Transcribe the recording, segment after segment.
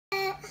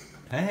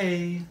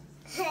Hey.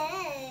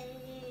 Hey.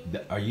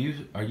 Are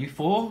you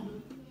full?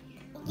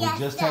 Yes,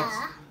 We just sir.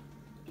 had...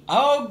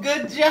 Oh,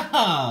 good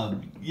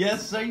job.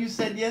 Yes, sir. You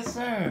said yes,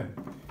 sir.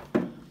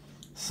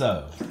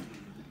 So,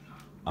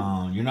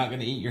 you're not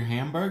gonna eat your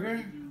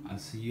hamburger? I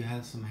see you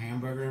have some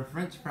hamburger and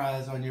French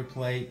fries on your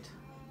plate.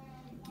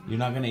 You're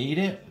not gonna eat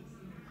it?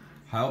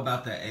 How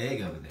about the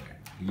egg over there?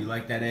 Do you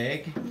like that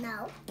egg?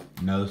 No.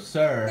 No,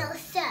 sir. No,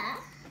 sir.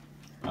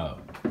 Oh.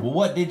 Well,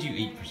 what did you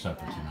eat for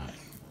supper tonight?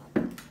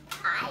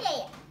 I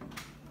ate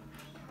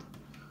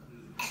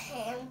a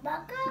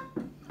hamburger,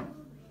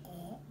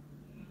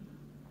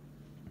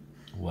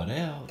 What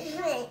else?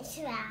 French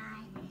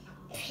fries,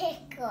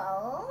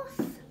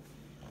 pickles,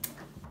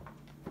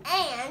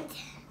 and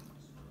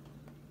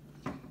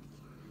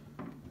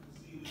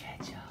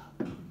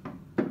Ketchup.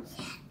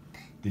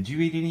 Did you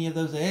eat any of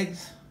those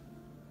eggs?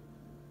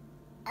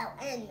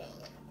 and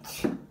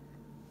mint.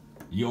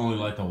 You only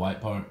like the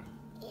white part?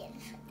 Yes.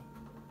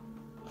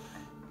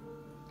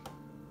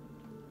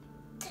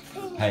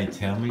 Hey,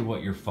 tell me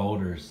what your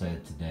folder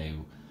said today.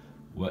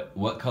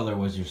 What color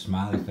was your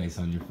smiley face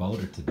on your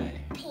folder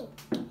today? Pink.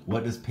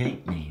 What does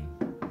pink mean?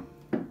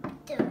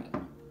 Do it.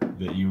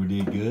 That you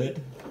did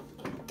good?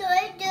 Do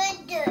it, do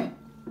it, do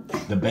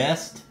it. The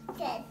best?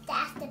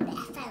 That's the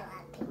best. I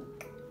love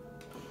pink.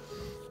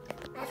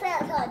 I feel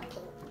so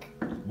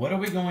pink. What are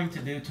we going to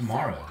do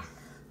tomorrow?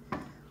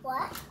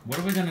 What? What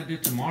are we going to do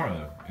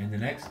tomorrow and the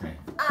next day?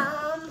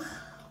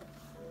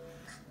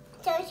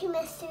 Go to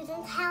Miss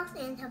Susan's house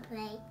and her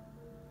play.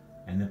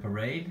 And the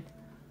parade?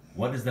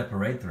 What does the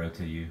parade throw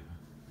to you?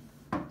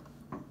 I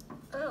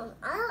don't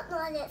know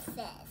what it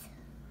says.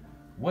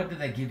 What do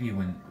they give you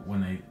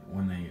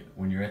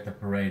when you're at the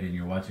parade and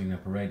you're watching the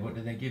parade? What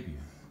do they give you?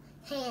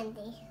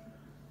 Candy.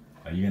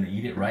 Are you going to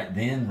eat it right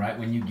then, right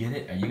when you get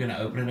it? Are you going to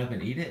open it up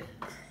and eat it?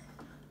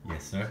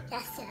 Yes, sir.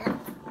 Yes, sir.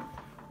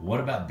 What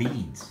about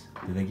beads?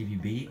 Do they give you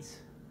beads?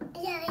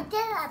 Yeah, they did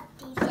have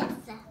these, yes,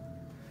 sir.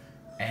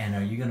 And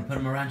are you going to put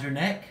them around your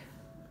neck?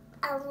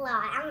 A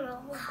lot. I don't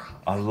know why.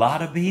 A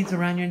lot of beads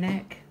around your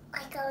neck?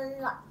 Like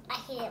a lot. I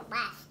did it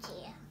last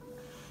year.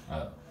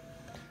 Oh.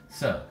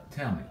 So,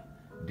 tell me,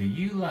 do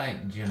you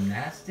like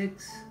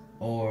gymnastics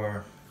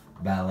or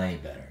ballet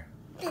better?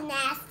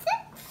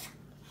 Gymnastics?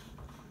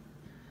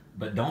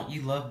 But don't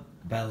you love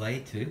ballet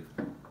too?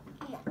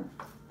 No.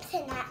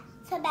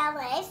 So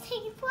ballet's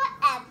taking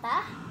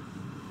forever.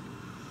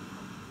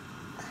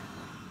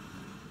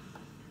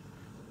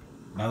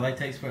 Ballet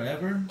takes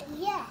forever?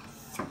 Yes.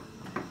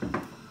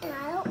 And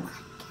I don't like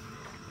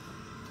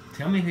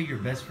Tell me who your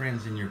best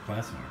friends in your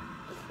class are.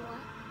 what?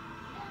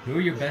 Who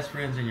are your best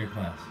friends in your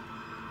class?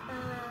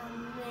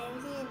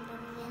 Rosie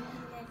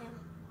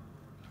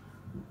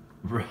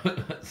and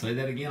Vivian. Say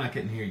that again, I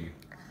couldn't hear you.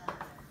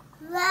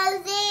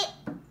 Rosie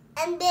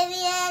and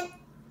Vivian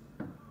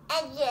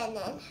and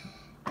Jenna.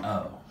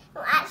 Oh.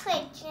 Well,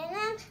 actually,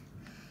 Jenna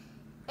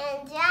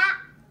and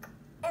Jack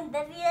and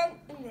Vivian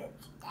and Lucy.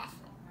 That's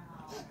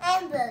it.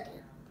 And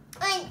Brody.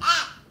 And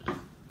Ash.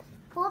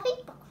 4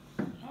 people.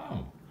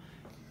 Oh.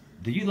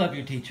 Do you love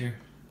your teacher?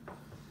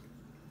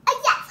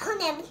 Yes, her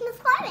name is Miss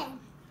Lauren.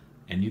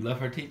 And you love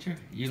her teacher?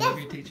 You love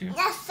your teacher?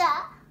 Yes,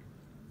 sir.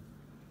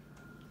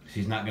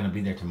 She's not going to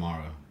be there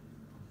tomorrow.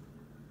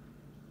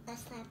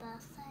 That's my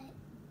birthday.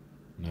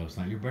 No, it's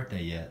not your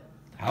birthday yet.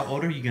 How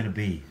old are you going to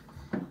be?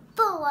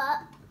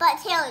 4, but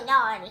Taylor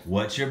already.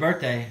 What's your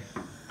birthday?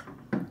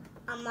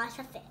 On March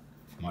the 5th.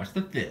 March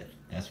the 5th.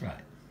 That's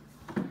right.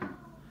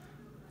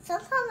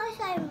 Sometimes I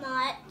say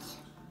March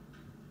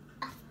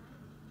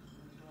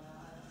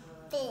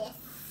 5th.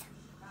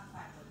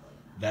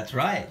 That's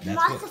right. That's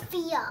March what...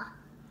 Sophia.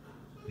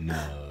 No,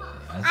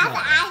 that's I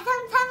not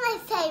sometimes I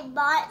say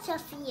March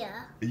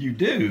Sophia. You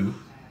do?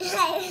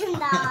 I'm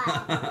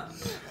not. And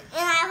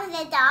I was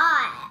a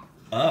dot.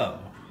 Oh.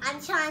 I'm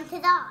trying to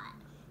dot.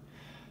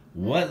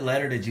 What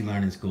letter did you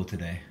learn in school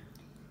today?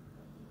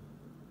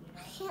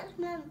 I can't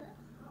remember.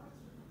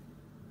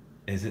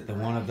 Is it the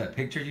one of that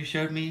picture you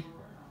showed me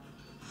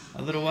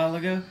a little while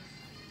ago?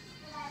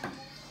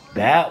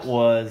 That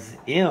was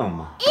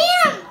M. M.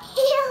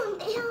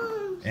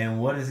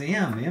 And what is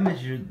M? M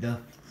is the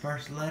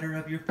first letter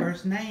of your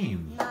first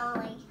name.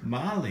 Molly.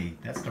 Molly.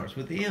 That starts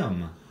with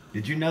M.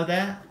 Did you know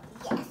that?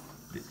 Yes.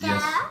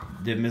 Yes.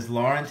 Did Miss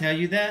Lauren tell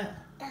you that?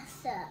 Yes,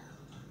 sir.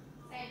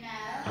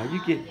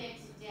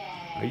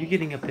 Are you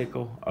getting a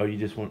pickle? Or you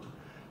just want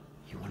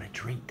to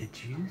drink the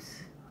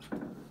juice?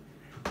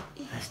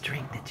 Let's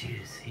drink the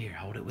juice. Here,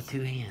 hold it with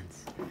 2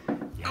 hands.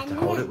 You have to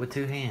hold it with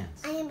 2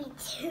 hands. I'm going to be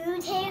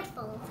too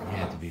careful for You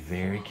have to be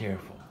very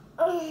careful.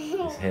 that.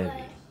 It's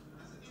heavy.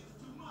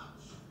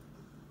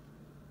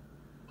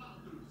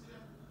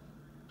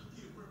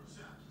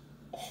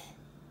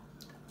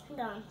 Hold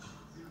on.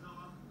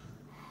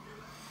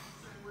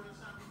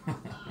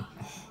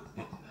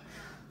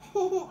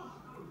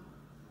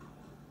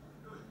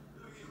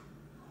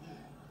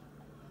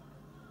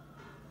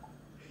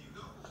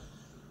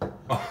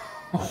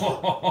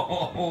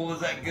 Oh,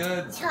 was that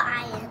good?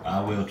 Try it.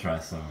 I will try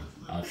some.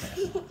 I'll try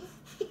some.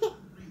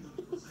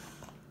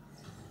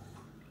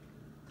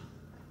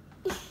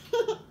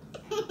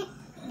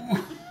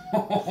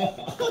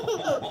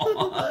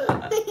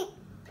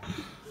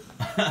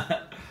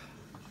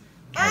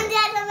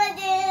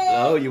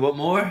 Oh, you want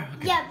more?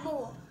 Okay. Yeah,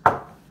 more.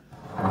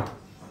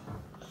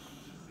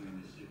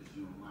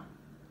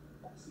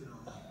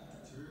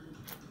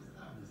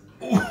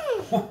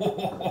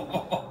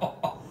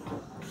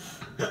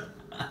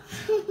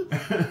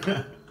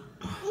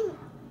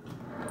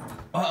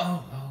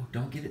 Oh,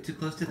 don't get it too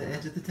close to the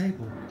edge of the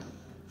table.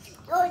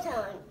 Your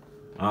turn.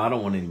 Oh, I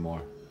don't want any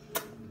more.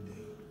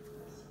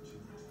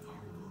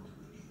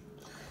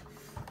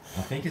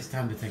 I think it's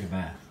time to take a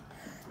bath.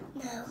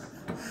 No.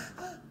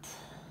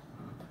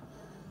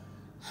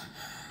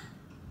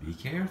 Be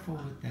careful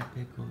with that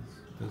pickles.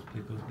 Those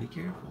pickles, be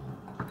careful.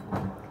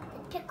 The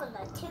pickles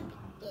are too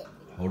big.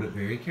 Hold it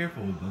very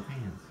careful with both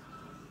hands.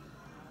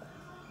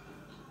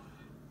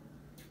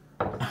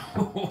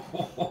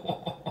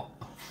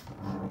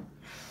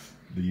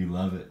 Do you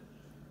love it?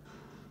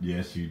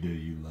 Yes, you do.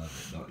 You love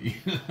it, don't you?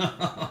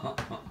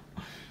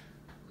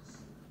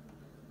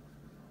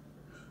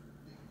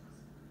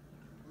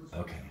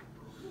 Okay.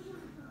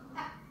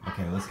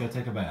 Okay, let's go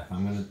take a bath.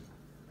 I'm gonna